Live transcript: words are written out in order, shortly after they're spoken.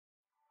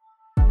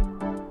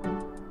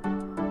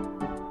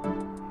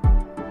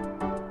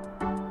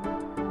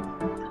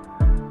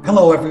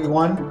Hello,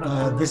 everyone.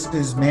 This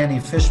is Manny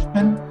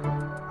Fishman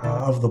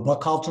of the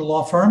Buckhalter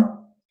Law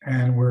Firm,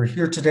 and we're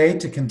here today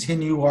to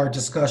continue our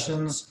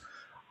discussions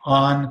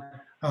on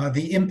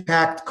the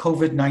impact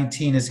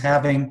COVID-19 is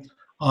having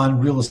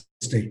on real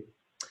estate.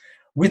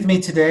 With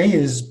me today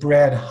is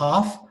Brad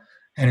Hoff,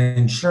 an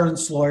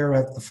insurance lawyer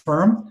at the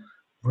firm.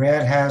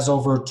 Brad has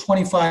over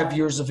 25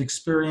 years of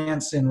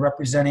experience in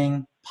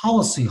representing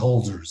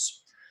policyholders.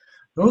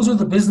 Those are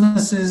the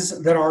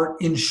businesses that are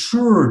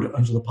insured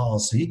under the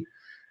policy,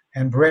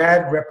 and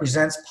Brad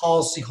represents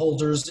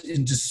policyholders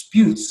in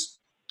disputes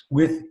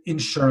with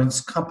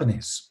insurance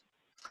companies.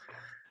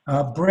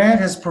 Brad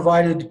has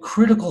provided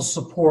critical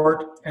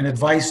support and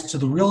advice to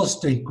the real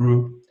estate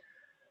group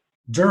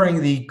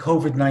during the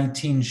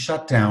COVID-19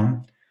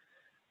 shutdown,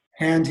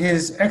 and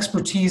his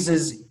expertise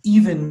is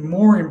even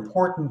more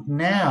important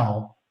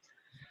now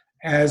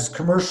as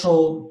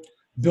commercial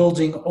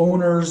building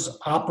owners,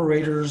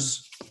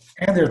 operators,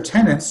 and their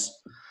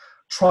tenants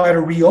try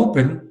to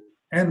reopen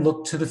and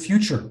look to the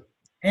future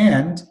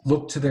and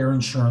look to their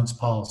insurance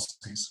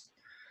policies.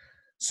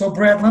 So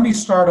Brad, let me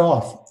start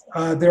off.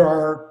 There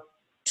are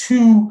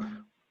two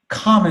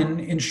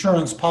common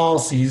insurance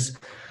policies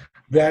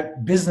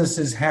that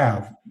businesses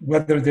have,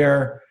 whether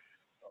they're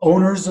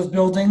owners of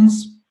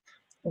buildings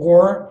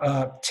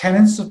or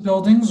tenants of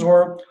buildings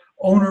or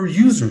owner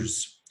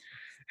users.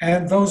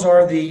 And those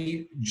are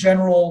the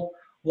general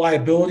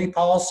liability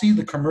policy,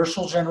 the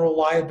commercial general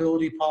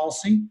liability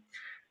policy,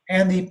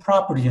 and the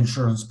property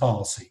insurance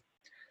policy.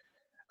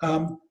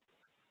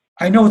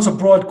 I know it's a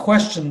broad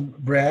question,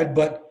 Brad,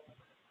 but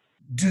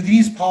do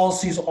these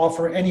policies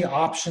offer any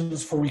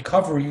options for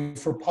recovery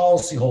for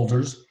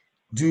policyholders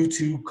due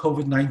to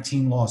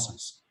COVID-19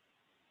 losses?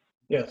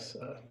 Yes,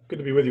 good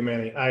to be with you,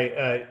 Manny.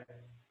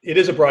 It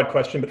is a broad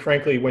question, but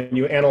frankly, when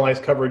you analyze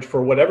coverage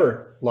for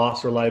whatever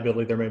loss or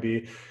liability there may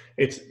be,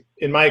 it's,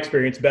 in my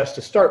experience, best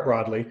to start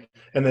broadly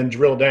and then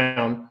drill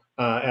down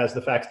as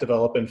the facts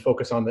develop and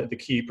focus on the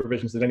key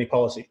provisions of any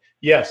policy.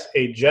 Yes,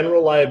 a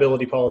general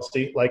liability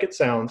policy, like it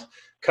sounds,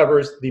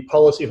 covers the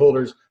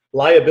policyholder's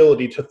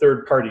liability to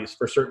third parties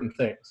for certain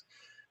things.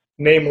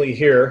 Namely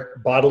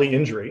here, bodily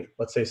injury.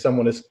 Let's say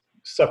someone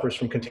suffers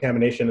from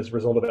contamination as a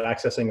result of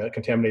accessing a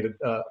contaminated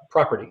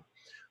property,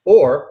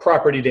 or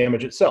property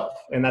damage itself.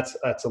 And that's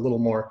a little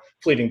more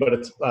fleeting, but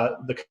it's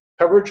the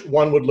coverage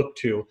one would look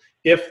to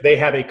if they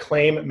have a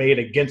claim made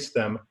against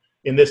them,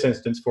 in this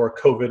instance for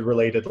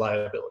COVID-related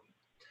liability.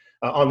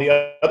 On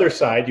the other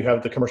side, you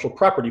have the commercial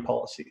property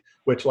policy,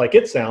 which, like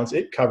it sounds,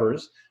 it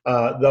covers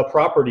the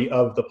property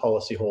of the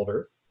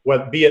policyholder,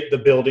 be it the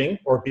building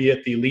or be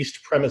it the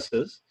leased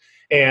premises.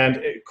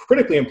 And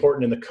critically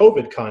important in the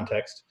COVID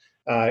context,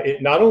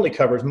 it not only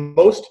covers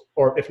most,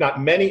 or if not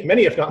many,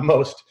 if not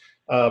most,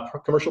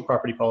 commercial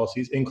property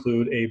policies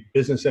include a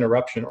business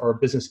interruption or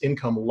business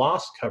income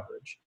loss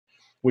coverage,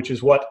 which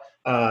is what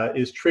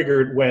is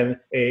triggered when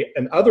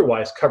an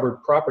otherwise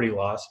covered property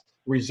loss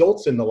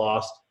results in the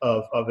loss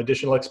of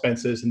additional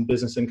expenses and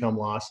business income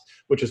loss,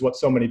 which is what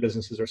so many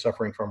businesses are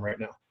suffering from right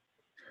now.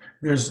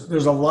 There's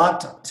a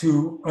lot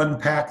to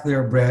unpack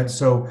there, Brad.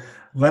 So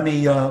let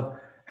me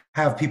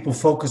have people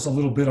focus a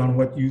little bit on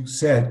what you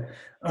said.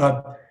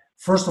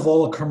 First of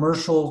all, a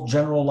commercial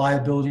general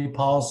liability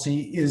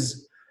policy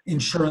is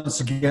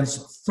insurance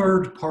against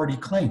third-party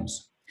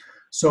claims.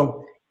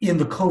 So in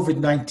the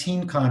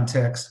COVID-19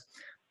 context,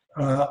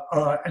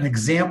 an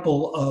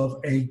example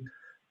of a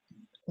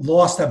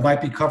loss that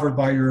might be covered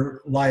by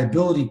your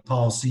liability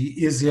policy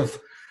is if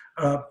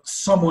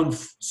someone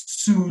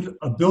sued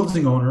a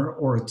building owner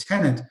or a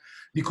tenant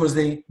because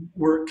they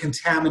were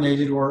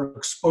contaminated or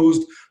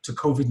exposed to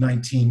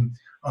COVID-19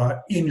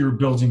 in your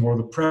building or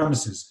the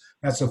premises.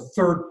 That's a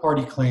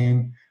third-party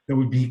claim that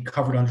would be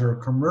covered under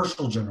a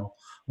commercial general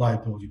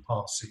liability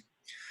policy.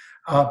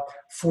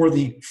 For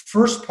the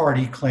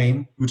first-party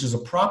claim, which is a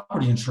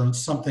property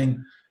insurance,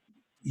 something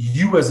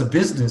you as a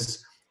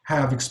business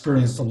have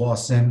experienced a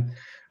loss in,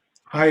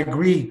 I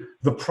agree,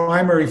 the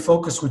primary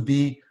focus would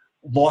be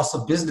loss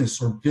of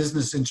business or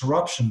business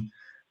interruption.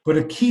 But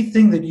a key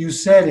thing that you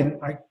said, and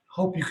I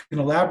hope you can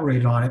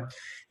elaborate on it,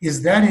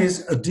 is that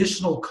is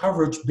additional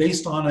coverage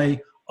based on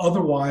a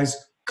otherwise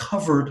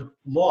covered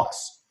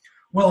loss.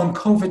 Well, in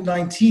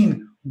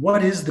COVID-19,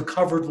 what is the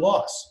covered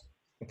loss?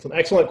 It's an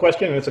excellent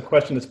question, and it's a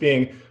question that's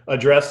being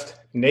addressed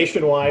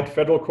nationwide,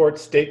 federal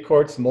courts, state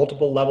courts,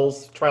 multiple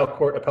levels, trial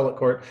court, appellate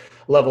court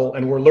level,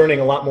 and we're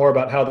learning a lot more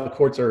about how the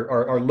courts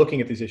are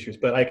looking at these issues.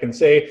 But I can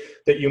say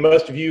that you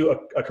must view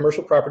a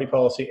commercial property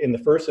policy in the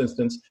first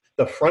instance,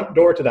 the front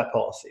door to that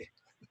policy,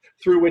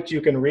 through which you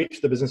can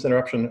reach the business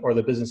interruption or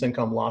the business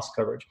income loss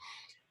coverage,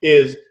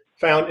 is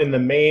found in the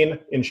main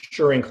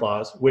insuring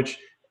clause, which,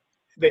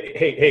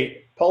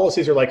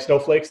 policies are like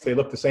snowflakes. They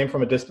look the same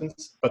from a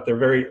distance, but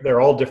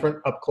they're all different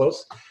up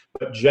close.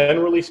 But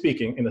generally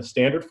speaking, in a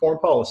standard form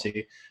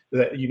policy,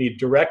 that you need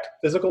direct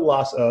physical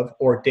loss of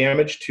or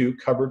damage to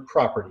covered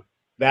property.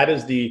 That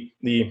is the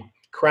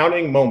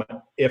crowning moment.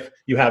 If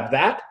you have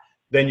that,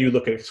 then you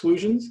look at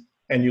exclusions,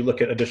 and you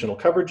look at additional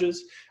coverages.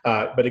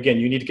 But again,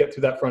 you need to get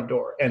through that front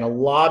door. And a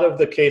lot of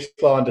the case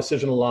law and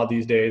decisional law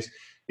these days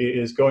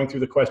is going through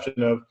the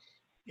question of,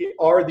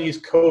 are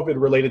these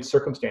COVID-related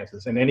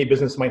circumstances? And any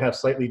business might have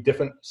slightly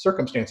different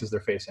circumstances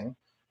they're facing,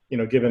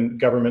 given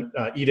government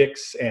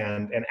edicts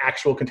and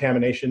actual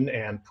contamination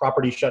and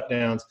property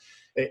shutdowns.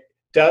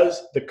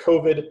 Does the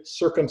COVID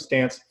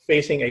circumstance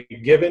facing a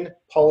given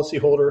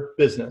policyholder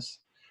business,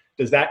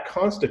 does that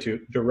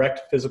constitute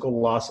direct physical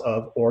loss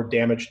of or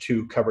damage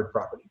to covered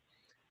property?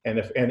 And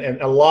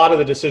a lot of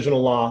the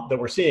decisional law that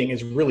we're seeing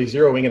is really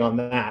zeroing in on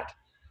that.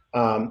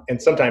 And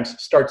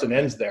sometimes starts and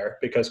ends there,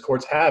 because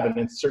courts have, and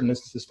in certain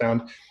instances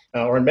found,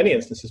 or in many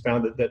instances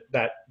found that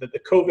the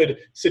COVID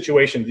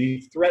situation, the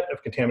threat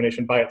of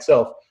contamination by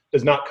itself,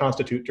 does not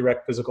constitute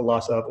direct physical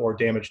loss of or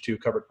damage to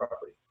covered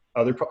property.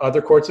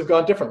 Other courts have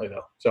gone differently,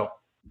 though. So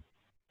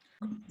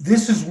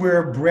this is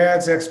where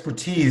Brad's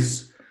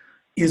expertise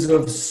is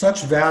of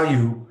such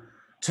value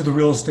to the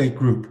real estate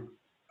group.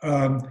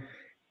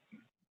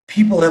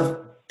 People have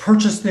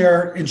purchased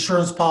their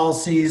insurance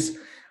policies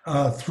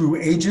through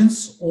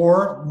agents,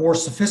 or more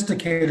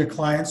sophisticated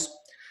clients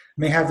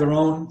may have their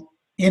own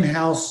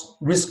in-house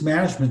risk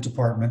management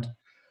department.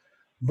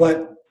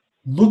 But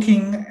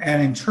looking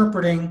and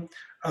interpreting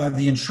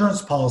the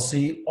insurance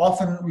policy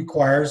often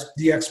requires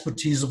the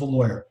expertise of a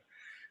lawyer.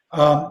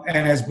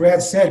 And as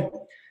Brad said,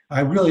 I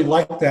really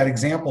like that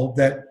example,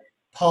 that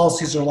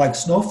policies are like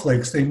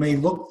snowflakes. They may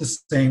look the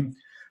same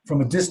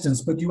from a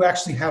distance, but you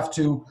actually have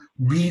to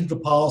read the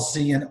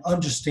policy and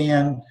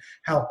understand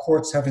how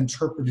courts have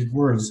interpreted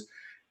words.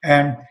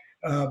 And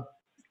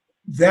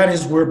that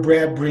is where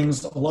Brad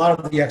brings a lot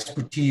of the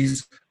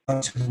expertise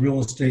to the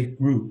real estate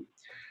group.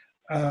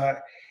 And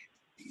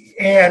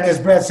as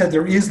Brad said,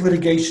 there is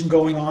litigation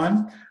going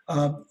on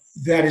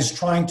that is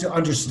trying to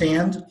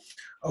understand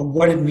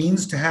what it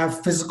means to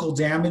have physical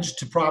damage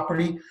to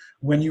property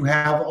when you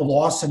have a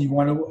loss and you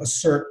want to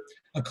assert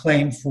a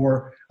claim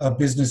for a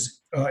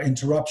business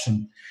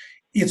interruption.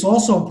 It's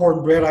also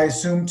important, Brad, I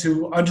assume,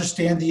 to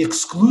understand the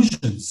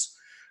exclusions.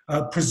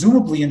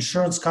 Presumably,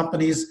 insurance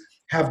companies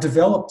have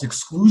developed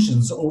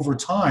exclusions over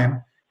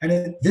time,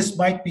 and this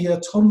might be a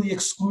totally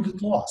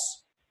excluded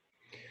loss.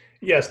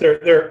 Yes,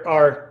 there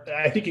are.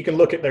 I think you can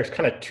look at, there's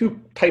kind of two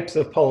types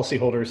of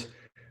policyholders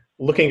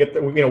looking at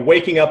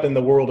waking up in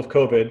the world of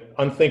COVID,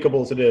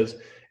 unthinkable as it is,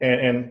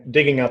 and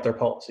digging out their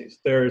policies.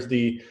 There's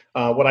the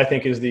what I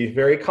think is the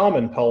very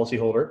common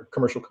policyholder,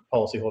 commercial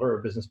policyholder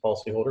or business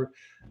policyholder,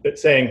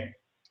 that's saying,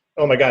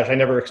 "Oh my gosh, I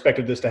never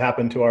expected this to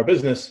happen to our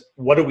business.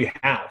 What do we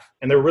have?"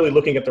 And they're really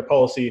looking at their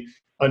policy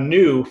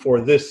anew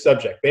for this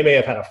subject. They may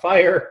have had a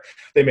fire,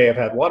 they may have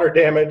had water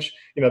damage,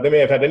 they may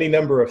have had any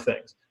number of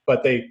things,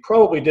 but they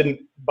probably didn't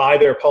buy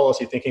their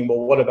policy thinking, well,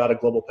 what about a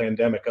global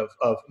pandemic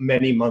of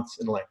many months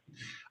in length?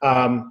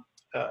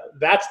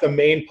 That's the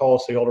main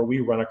policyholder we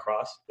run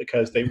across,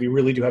 because we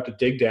really do have to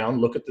dig down,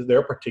 look at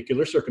their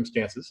particular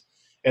circumstances,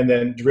 and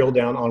then drill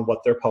down on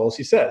what their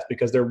policy says,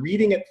 because they're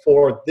reading it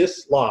for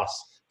this loss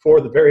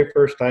for the very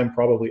first time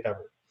probably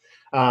ever.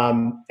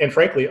 And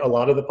frankly, a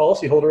lot of the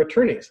policyholder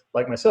attorneys,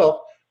 like myself,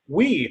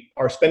 we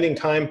are spending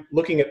time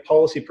looking at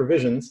policy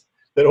provisions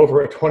that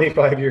over a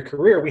 25-year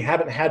career, we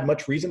haven't had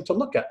much reason to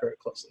look at very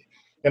closely.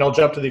 And I'll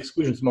jump to the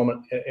exclusions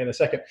moment in a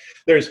second.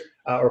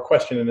 Or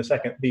question in a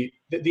second.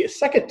 The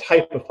second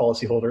type of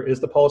policyholder is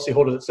the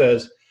policyholder that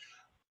says,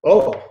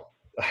 "Oh,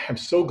 I'm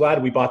so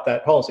glad we bought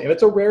that policy." And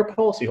it's a rare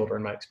policyholder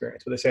in my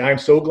experience, but they say, "I'm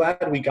so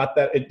glad we got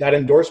that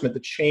endorsement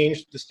that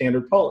changed the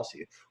standard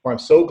policy," or "I'm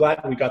so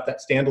glad we got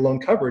that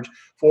standalone coverage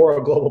for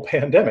a global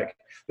pandemic."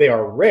 They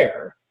are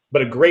rare,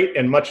 but a great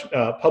and much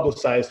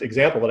publicized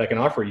example that I can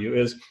offer you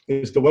is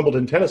the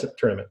Wimbledon tennis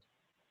tournament.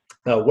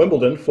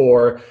 Wimbledon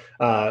for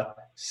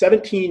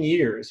 17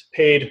 years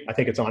paid, I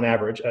think it's on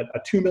average, a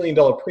 $2 million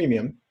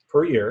premium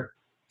per year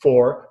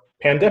for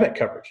pandemic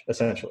coverage,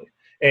 essentially.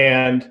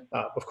 And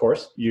of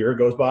course, year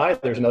goes by,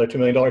 there's another $2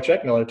 million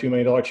check, another $2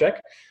 million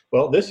check.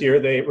 Well, this year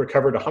they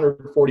recovered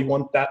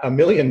 $141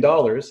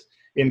 million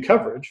in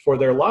coverage for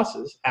their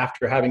losses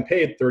after having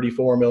paid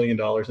 $34 million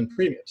in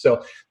premium.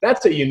 So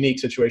that's a unique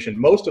situation.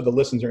 Most of the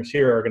listeners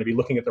here are going to be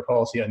looking at their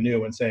policy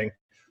anew and saying,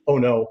 "Oh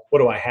no, what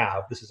do I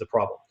have? This is a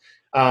problem."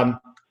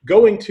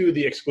 Going to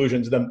the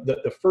exclusions,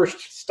 the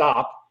first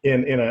stop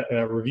in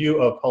a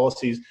review of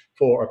policies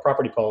for a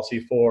property policy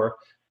for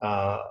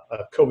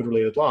a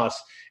COVID-related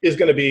loss is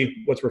going to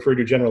be what's referred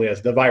to generally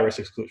as the virus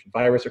exclusion,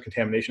 virus or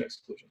contamination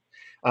exclusion.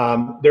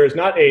 There is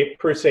not a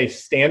per se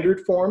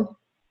standard form,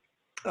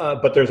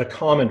 but there's a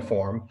common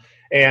form,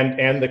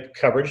 and the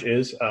coverage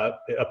is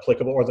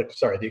applicable, or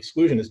the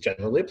exclusion is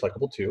generally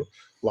applicable to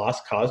loss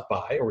caused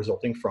by or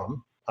resulting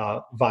from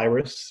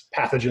virus,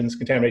 pathogens,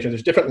 contamination.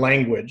 There's different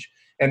language,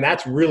 and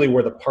that's really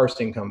where the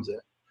parsing comes in.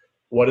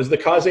 What is the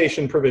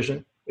causation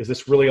provision? Is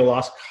this really a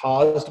loss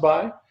caused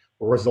by,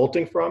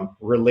 resulting from,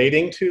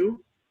 relating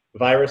to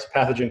virus,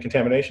 pathogen,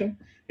 contamination?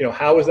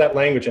 How is that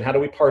language, and how do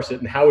we parse it,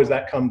 and how has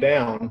that come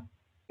down,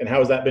 and how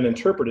has that been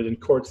interpreted in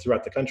courts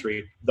throughout the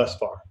country thus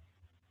far?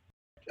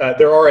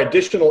 There are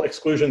additional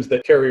exclusions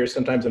that carriers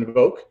sometimes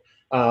invoke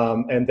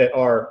and that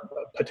are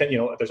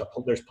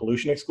there's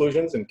pollution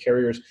exclusions, and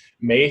carriers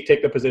may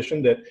take the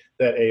position that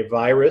a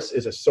virus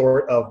is a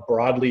sort of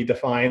broadly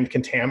defined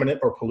contaminant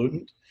or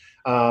pollutant.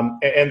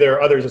 And there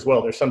are others as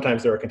well.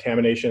 Sometimes there are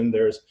contamination.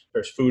 There's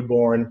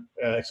foodborne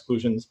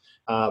exclusions.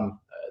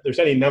 There's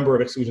any number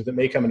of exclusions that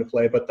may come into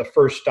play, but the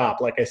first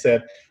stop, like I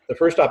said, the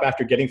first stop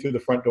after getting through the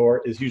front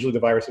door is usually the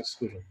virus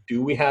exclusion.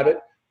 Do we have it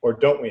or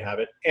don't we have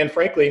it? And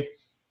frankly,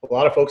 a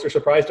lot of folks are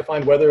surprised to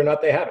find whether or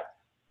not they have it.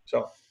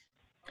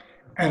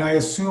 And I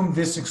assume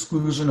this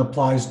exclusion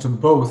applies to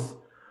both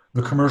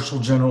the commercial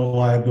general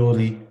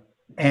liability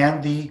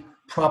and the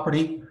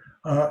property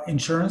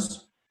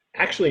insurance?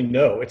 Actually,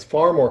 no. It's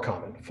far more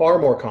common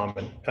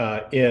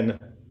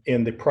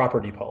in the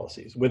property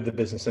policies with the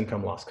business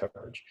income loss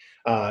coverage.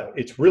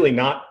 It's really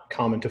not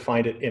common to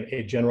find it in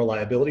a general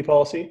liability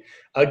policy.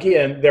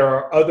 Again, there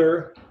are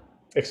other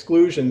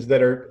exclusions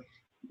that are,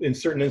 in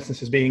certain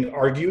instances, being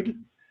argued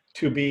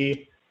to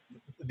be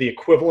the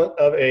equivalent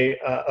of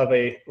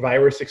a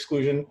virus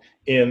exclusion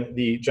in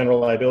the general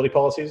liability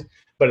policies,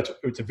 but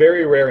it's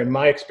very rare in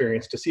my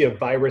experience to see a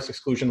virus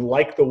exclusion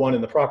like the one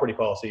in the property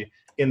policy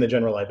in the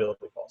general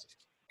liability policy.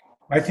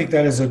 I think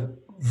that is a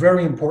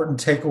very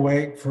important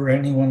takeaway for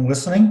anyone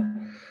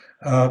listening,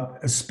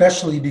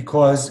 especially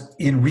because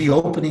in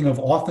reopening of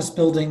office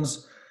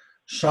buildings,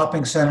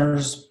 shopping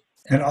centers,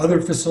 and other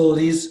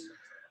facilities,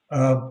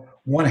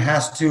 one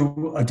has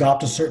to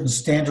adopt a certain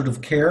standard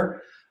of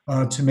care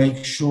to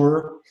make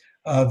sure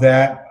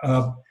that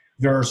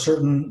there are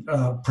certain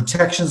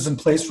protections in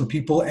place for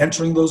people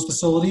entering those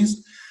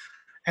facilities.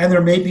 And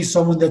there may be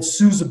someone that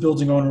sues a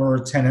building owner or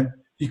a tenant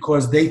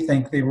because they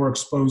think they were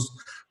exposed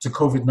to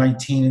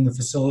COVID-19 in the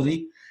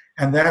facility.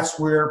 And that's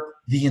where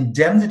the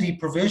indemnity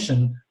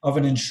provision of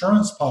an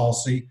insurance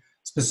policy,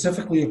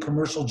 specifically a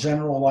commercial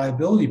general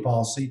liability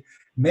policy,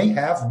 may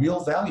have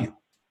real value.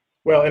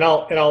 Well, and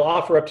I'll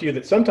offer up to you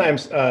that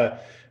sometimes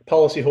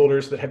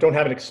policyholders that don't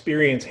have an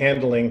experience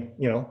handling,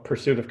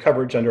 pursuit of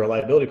coverage under a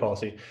liability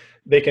policy,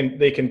 they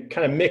can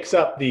kind of mix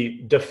up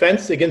the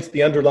defense against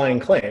the underlying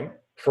claim.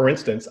 For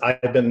instance, I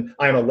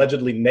am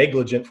allegedly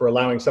negligent for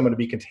allowing someone to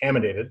be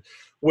contaminated,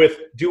 with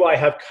do I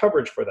have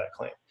coverage for that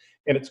claim?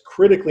 And it's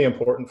critically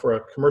important for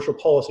a commercial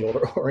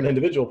policyholder or an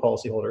individual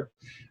policyholder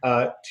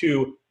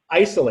to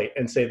isolate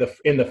and say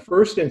in the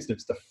first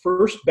instance, the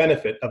first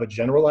benefit of a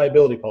general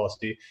liability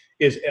policy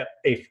is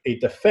a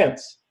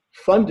defense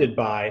funded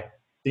by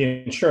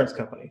the insurance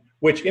company,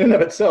 which in and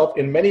of itself,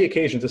 in many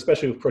occasions,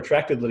 especially with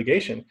protracted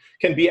litigation,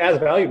 can be as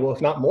valuable,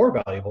 if not more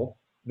valuable,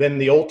 than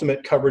the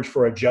ultimate coverage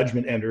for a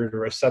judgment entered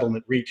or a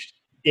settlement reached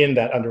in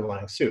that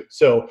underlying suit.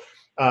 So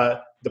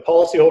the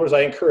policyholders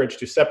I encourage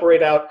to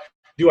separate out,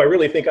 do I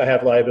really think I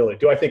have liability?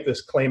 Do I think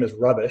this claim is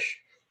rubbish?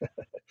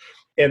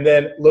 And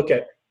then look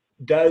at,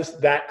 does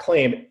that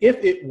claim,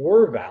 if it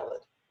were valid,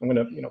 I'm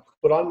going to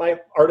put on my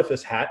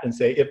artifice hat and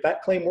say, if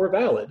that claim were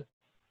valid,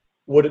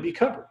 would it be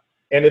covered?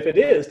 And if it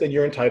is, then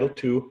you're entitled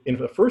to, in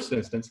the first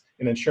instance,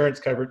 an insurance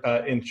covered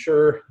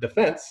insurer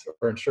defense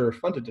or insurer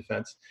funded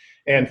defense.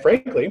 And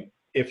frankly,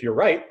 if you're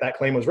right, that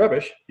claim was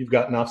rubbish, you've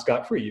gotten off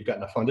scot-free. You've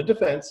gotten a funded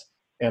defense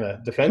and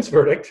a defense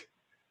verdict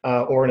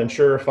or an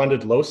insurer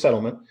funded low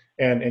settlement,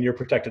 and you're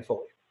protected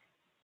fully.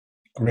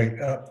 Great.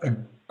 A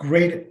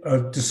great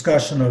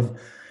discussion of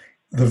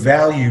the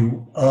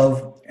value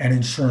of an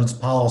insurance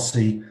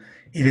policy.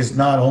 It is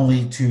not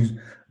only to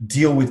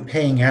deal with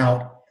paying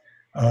out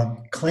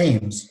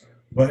claims,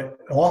 but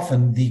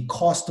often the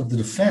cost of the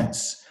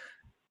defense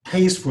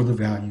pays for the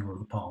value of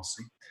the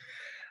policy.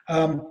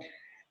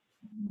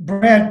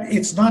 Brad,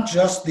 it's not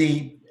just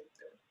the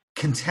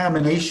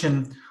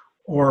contamination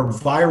or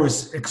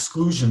virus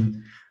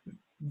exclusion.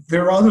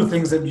 There are other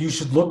things that you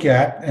should look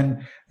at,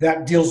 and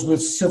that deals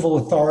with civil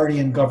authority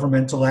and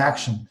governmental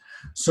action.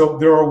 So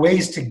there are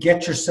ways to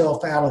get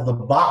yourself out of the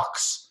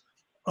box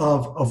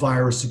of a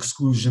virus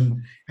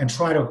exclusion and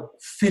try to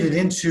fit it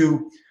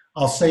into,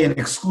 I'll say, an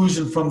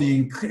exclusion from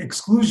the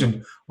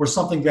exclusion, or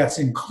something that's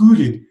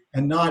included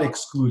and not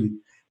excluded.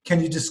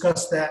 Can you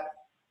discuss that?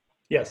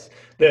 Yes.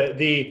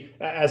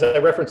 As I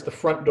referenced, the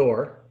front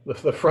door.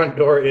 The front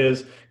door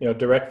is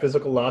direct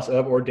physical loss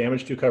of or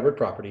damage to covered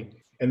property,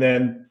 and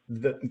then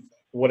the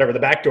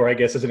back door, I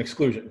guess, is an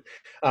exclusion.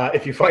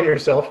 If you find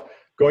yourself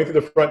going through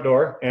the front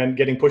door and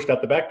getting pushed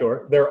out the back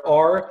door, there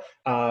are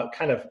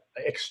kind of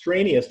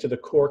extraneous to the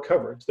core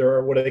coverage. There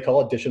are what they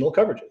call additional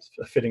coverages,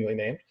 fittingly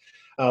named.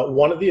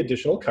 One of the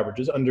additional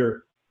coverages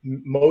under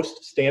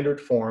most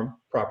standard form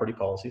property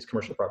policies,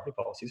 commercial property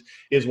policies,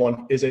 is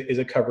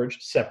a coverage,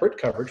 separate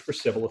coverage for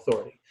civil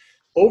authority.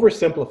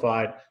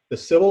 Oversimplified, the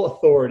civil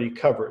authority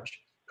coverage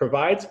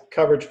provides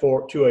coverage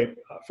for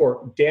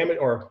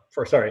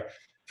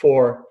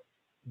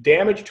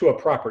damage to a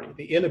property,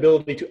 the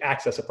inability to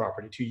access a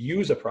property, to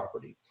use a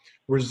property,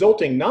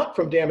 resulting not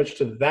from damage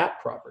to that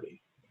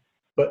property,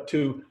 but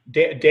to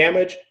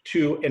damage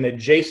to an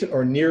adjacent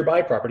or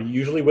nearby property,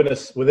 usually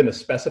within a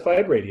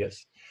specified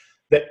radius,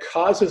 that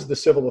causes the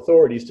civil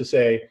authorities to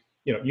say,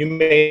 you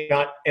may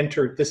not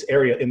enter this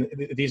area in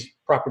these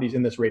properties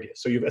in this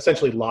radius. So you've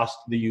essentially lost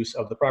the use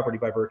of the property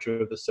by virtue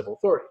of the civil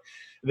authority.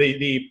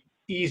 The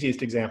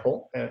easiest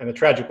example, and the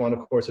tragic one,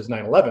 of course, is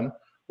 9/11,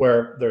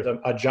 where there's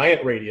a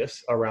giant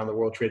radius around the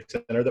World Trade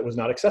Center that was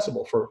not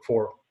accessible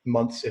for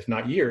months, if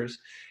not years.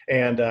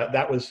 And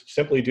that was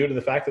simply due to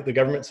the fact that the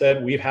government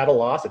said, we've had a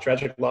loss, a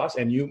tragic loss,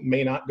 and you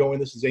may not go in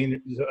this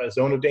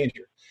zone of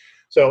danger.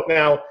 So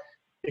now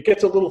it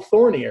gets a little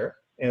thornier,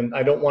 and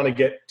I don't want to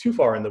get too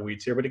far in the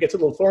weeds here, but it gets a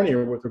little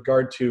thornier with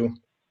regard to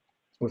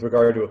a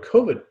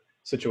COVID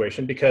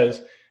situation,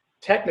 because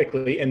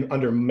technically, and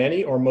under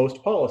many or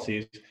most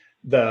policies,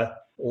 the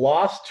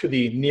loss to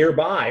the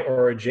nearby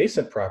or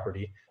adjacent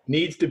property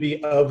needs to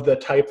be of the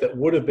type that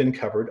would have been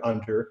covered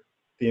under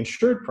the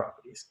insured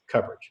properties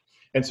coverage.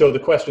 And so the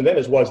question then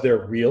is, was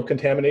there real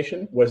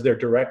contamination? Was there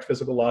direct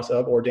physical loss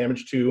of or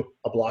damage to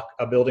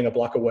a building a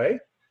block away?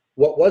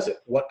 What was it?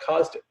 What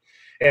caused it?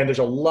 And there's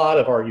a lot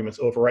of arguments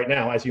over right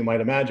now, as you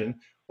might imagine,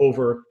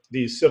 over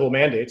these civil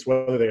mandates,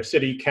 whether they're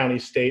city, county,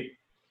 state,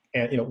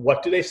 and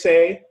what do they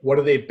say? What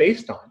are they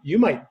based on? You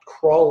might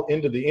crawl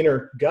into the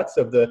inner guts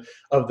of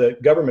the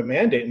government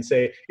mandate and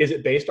say, is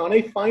it based on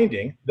a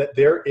finding that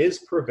there is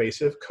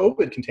pervasive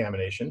COVID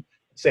contamination,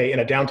 say in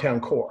a downtown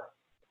core?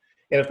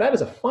 And if that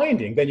is a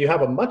finding, then you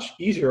have a much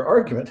easier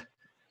argument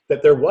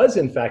that there was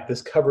in fact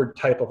this covered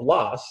type of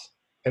loss,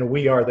 and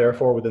we are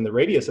therefore within the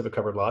radius of a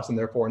covered loss and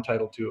therefore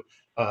entitled to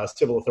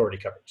civil authority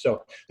coverage.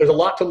 So there's a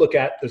lot to look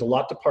at, there's a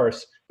lot to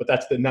parse, but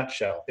that's the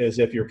nutshell, is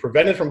if you're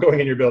prevented from going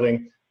in your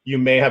building, you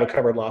may have a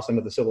covered loss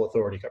under the civil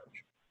authority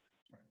coverage.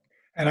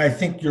 And I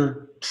think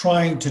you're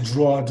trying to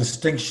draw a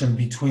distinction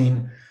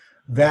between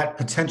that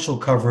potential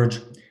coverage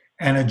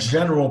and a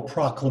general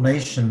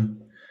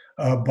proclamation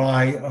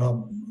by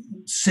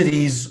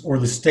cities or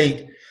the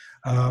state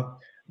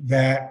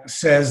that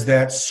says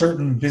that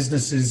certain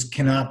businesses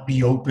cannot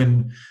be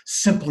open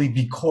simply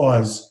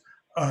because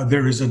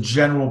there is a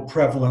general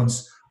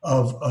prevalence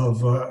of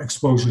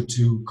exposure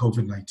to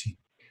COVID-19.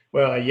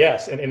 Well,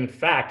 yes. And in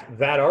fact,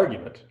 that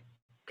argument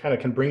kind of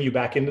can bring you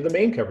back into the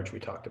main coverage we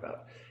talked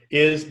about.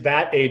 Is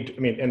that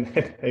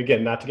and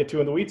again, not to get too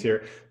in the weeds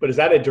here, but is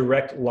that a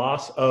direct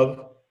loss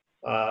of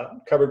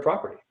covered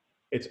property?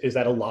 Is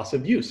that a loss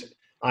of use?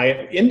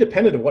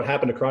 Independent of what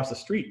happened across the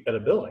street at a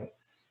building,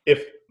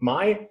 if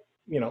my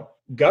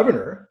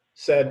governor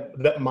said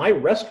that my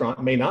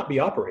restaurant may not be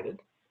operated,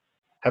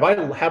 have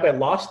I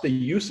lost the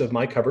use of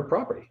my covered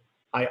property?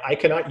 I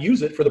cannot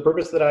use it for the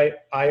purpose that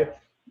I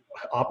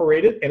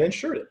operated and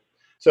insured it.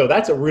 So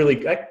that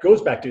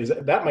goes back to,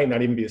 that might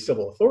not even be a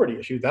civil authority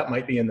issue. That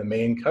might be in the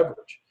main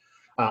coverage.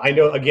 I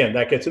know, again,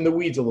 that gets in the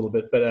weeds a little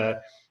bit,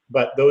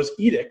 but those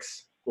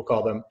edicts, we'll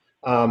call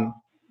them,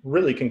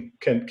 really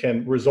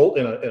can result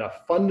in a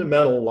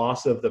fundamental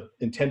loss of the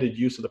intended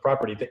use of the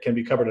property that can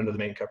be covered under the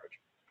main coverage.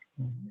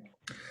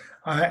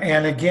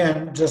 And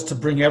again, just to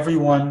bring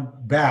everyone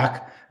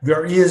back,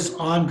 there is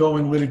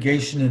ongoing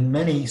litigation in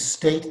many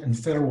state and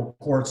federal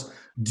courts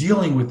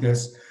dealing with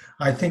this.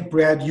 I think,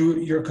 Brad,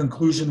 your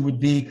conclusion would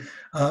be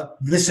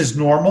this is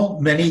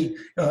normal. Many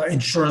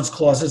insurance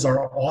clauses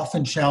are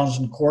often challenged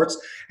in courts,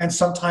 and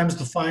sometimes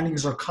the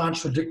findings are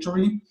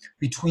contradictory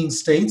between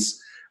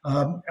states.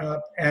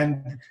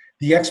 And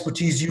the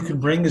expertise you can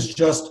bring is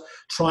just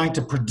trying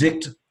to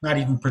predict, not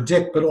even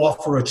predict, but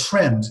offer a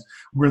trend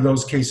where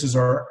those cases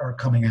are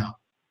coming out.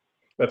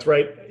 That's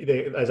right.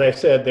 As I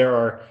said, there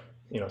are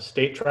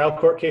state trial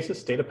court cases,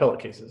 state appellate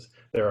cases.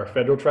 There are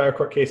federal trial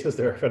court cases.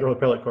 There are federal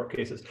appellate court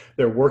cases.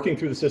 They're working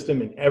through the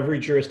system in every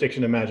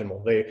jurisdiction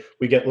imaginable.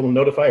 We get little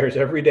notifiers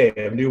every day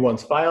of new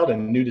ones filed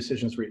and new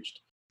decisions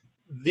reached.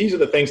 These are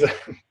the things that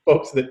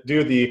folks that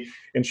do the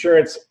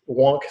insurance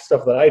wonk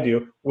stuff that I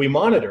do, we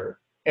monitor.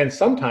 And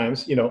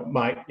sometimes,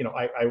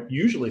 I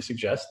usually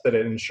suggest that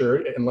an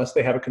insured, unless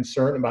they have a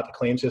concern about the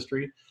claims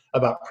history,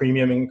 about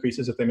premium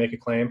increases if they make a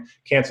claim,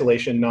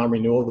 cancellation,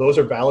 non-renewal, those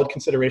are valid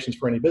considerations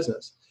for any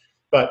business.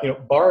 But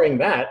barring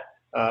that,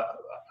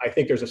 I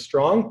think there's a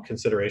strong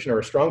consideration or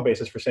a strong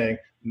basis for saying,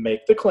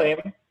 make the claim,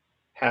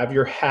 have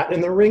your hat in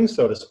the ring,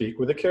 so to speak,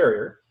 with the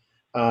carrier,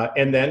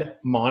 and then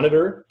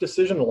monitor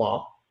decision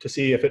law to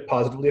see if it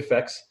positively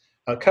affects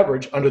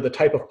coverage under the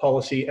type of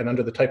policy and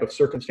under the type of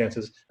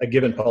circumstances a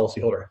given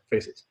policyholder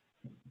faces.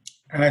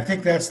 And I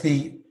think that's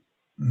the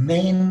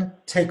main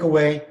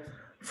takeaway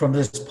from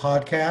this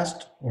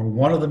podcast, or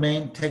one of the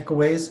main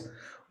takeaways,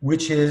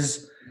 which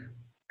is,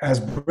 as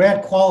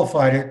Brad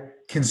qualified it,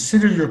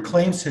 consider your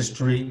claims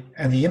history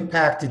and the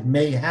impact it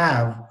may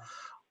have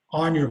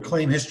on your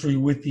claim history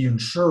with the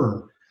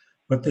insurer.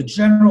 But the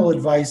general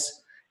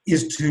advice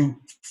is to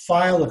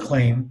file a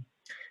claim,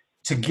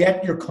 to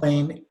get your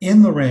claim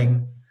in the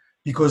ring,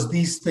 because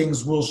these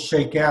things will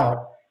shake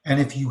out. And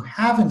if you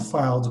haven't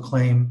filed a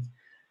claim,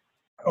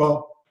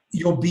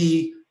 you'll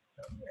be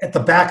at the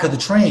back of the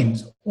train,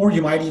 or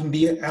you might even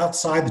be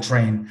outside the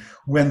train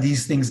when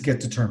these things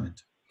get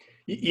determined.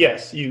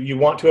 Yes, you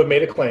want to have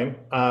made a claim.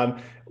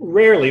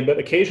 Rarely, but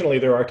occasionally,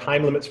 there are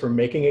time limits for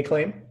making a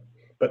claim.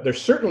 But there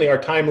certainly are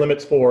time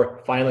limits for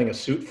filing a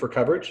suit for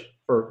coverage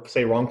for,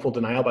 say, wrongful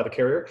denial by the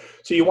carrier.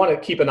 So you want to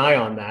keep an eye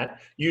on that.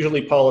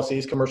 Usually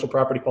policies, commercial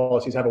property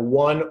policies, have a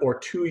 1 or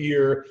 2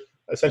 year,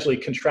 essentially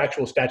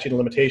contractual statute of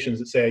limitations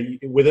that say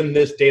within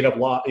this date of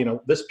loss,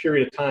 this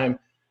period of time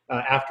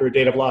after a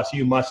date of loss,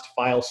 you must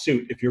file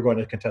suit if you're going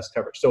to contest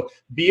coverage. So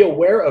be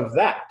aware of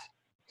that.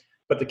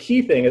 But the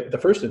key thing at the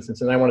first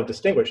instance, and I want to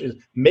distinguish, is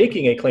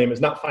making a claim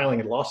is not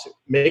filing a lawsuit.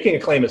 Making a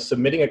claim is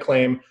submitting a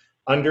claim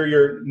under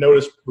your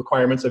notice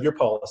requirements of your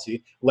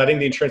policy, letting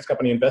the insurance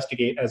company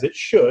investigate as it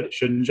should. It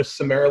shouldn't just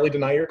summarily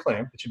deny your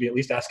claim. It should be at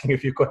least asking a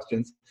few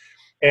questions,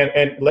 and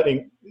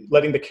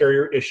letting the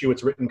carrier issue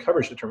its written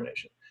coverage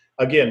determination.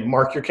 Again,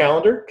 mark your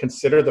calendar,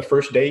 consider the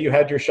first day you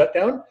had your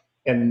shutdown,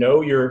 and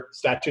know your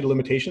statute of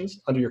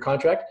limitations under your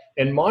contract,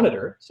 and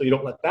monitor so you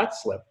don't let that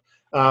slip.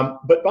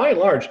 But by and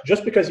large,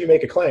 just because you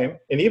make a claim,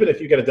 and even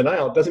if you get a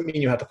denial, it doesn't mean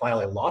you have to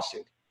file a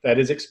lawsuit. That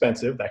is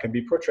expensive, that can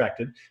be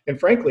protracted. And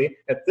frankly,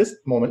 at this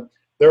moment,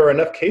 there are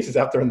enough cases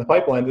out there in the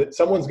pipeline that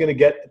someone's going to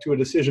get to a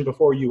decision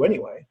before you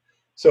anyway.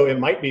 So it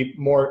might be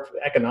more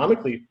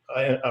economically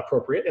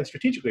appropriate and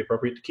strategically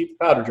appropriate to keep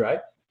the powder dry,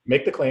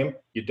 make the claim.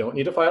 You don't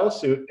need to file a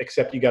suit,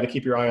 except you got to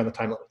keep your eye on the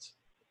time limits.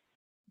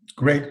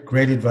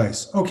 Great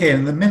advice. Okay,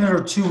 in the minute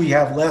or two we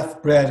have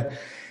left, Brad,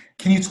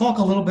 can you talk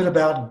a little bit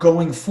about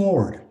going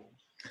forward?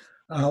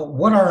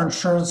 What are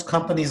insurance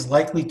companies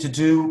likely to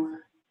do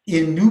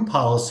in new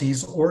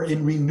policies or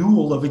in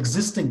renewal of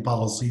existing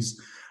policies?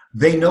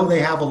 They know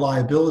they have a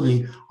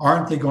liability.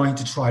 Aren't they going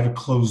to try to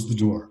close the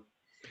door?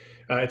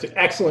 It's an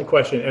excellent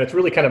question, and it's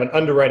really kind of an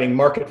underwriting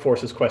market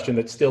forces question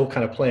that's still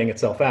kind of playing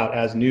itself out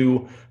as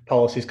new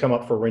policies come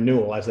up for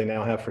renewal, as they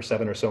now have for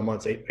 7 or so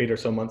months, eight or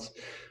so months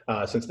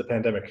since the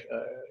pandemic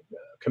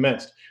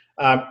commenced.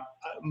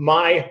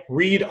 My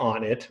read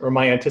on it, or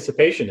my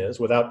anticipation is,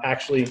 without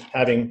actually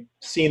having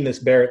seen this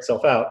bear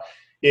itself out,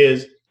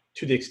 is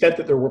to the extent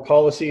that there were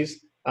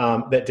policies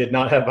that did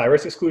not have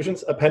virus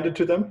exclusions appended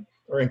to them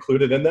or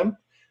included in them,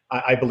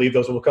 I believe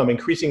those will become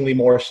increasingly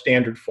more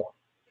standard form.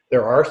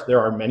 There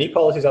are many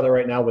policies out there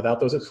right now without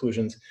those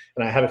exclusions,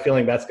 and I have a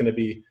feeling that's going to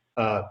be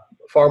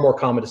far more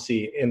common to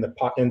see in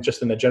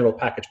the general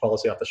package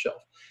policy off the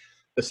shelf.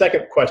 The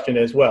second question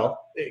is, well,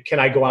 can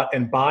I go out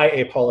and buy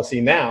a policy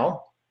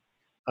now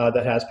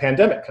that has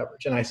pandemic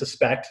coverage? And I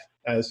suspect,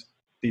 as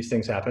these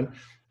things happen,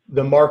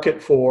 the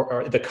market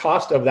or the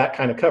cost of that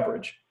kind of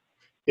coverage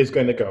is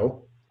going to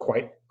go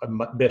quite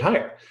a bit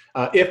higher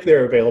if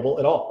they're available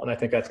at all. And I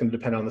think that's going to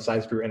depend on the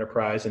size of your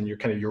enterprise and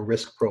your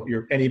risk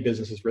any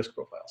business's risk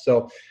profile.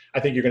 So I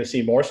think you're going to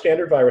see more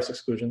standard virus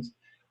exclusions.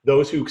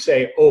 Those who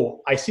say,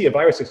 "Oh, I see a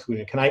virus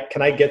exclusion. Can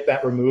I get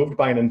that removed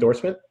by an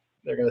endorsement?"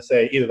 They're going to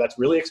say either that's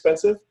really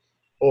expensive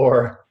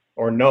or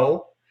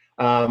no.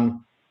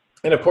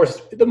 And of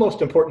course, the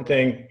most important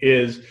thing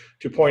is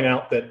to point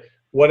out that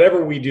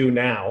whatever we do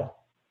now,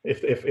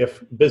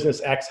 if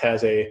business X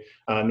has a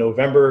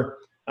November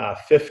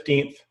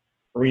 15th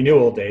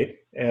renewal date,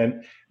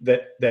 and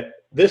that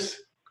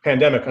this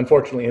pandemic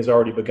unfortunately has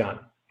already begun,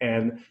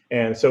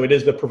 and so it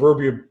is the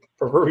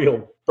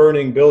proverbial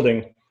burning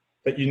building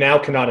that you now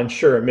cannot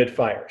insure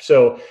mid-fire.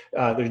 So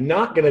there's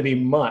not going to be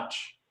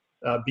much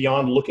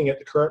beyond looking at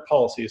the current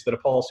policies that a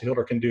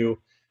policyholder can do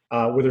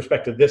with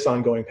respect to this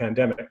ongoing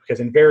pandemic, because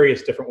in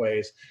various different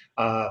ways,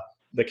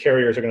 the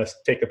carriers are going to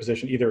take the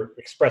position, either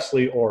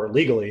expressly or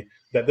legally,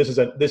 that this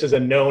is a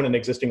known and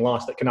existing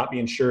loss that cannot be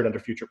insured under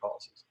future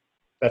policies.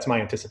 That's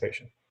my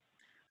anticipation.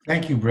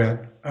 Thank you,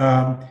 Brad.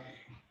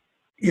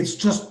 It's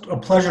just a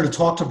pleasure to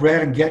talk to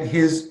Brad and get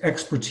his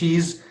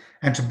expertise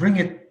and to bring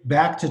it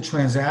back to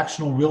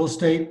transactional real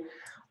estate.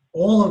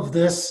 All of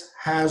this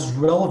has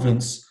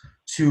relevance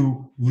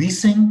to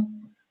leasing,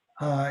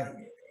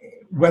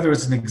 whether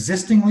it's an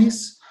existing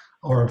lease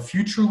or a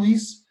future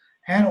lease,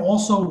 and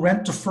also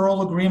rent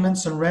deferral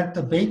agreements and rent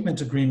abatement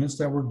agreements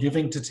that we're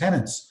giving to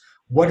tenants.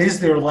 What is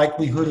their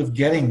likelihood of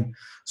getting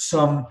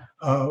some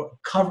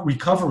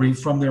recovery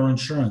from their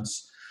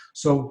insurance?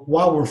 So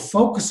while we're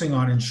focusing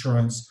on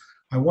insurance,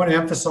 I want to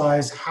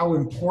emphasize how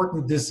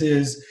important this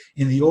is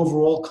in the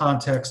overall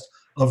context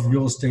of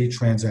real estate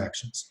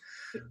transactions.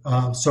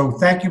 So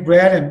thank you,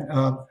 Brad.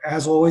 And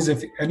as always,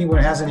 if anyone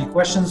has any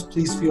questions,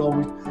 please feel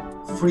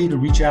free to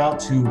reach out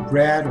to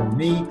Brad or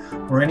me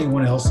or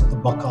anyone else at the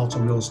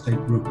Buckhalter Real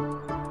Estate Group.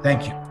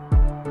 Thank you.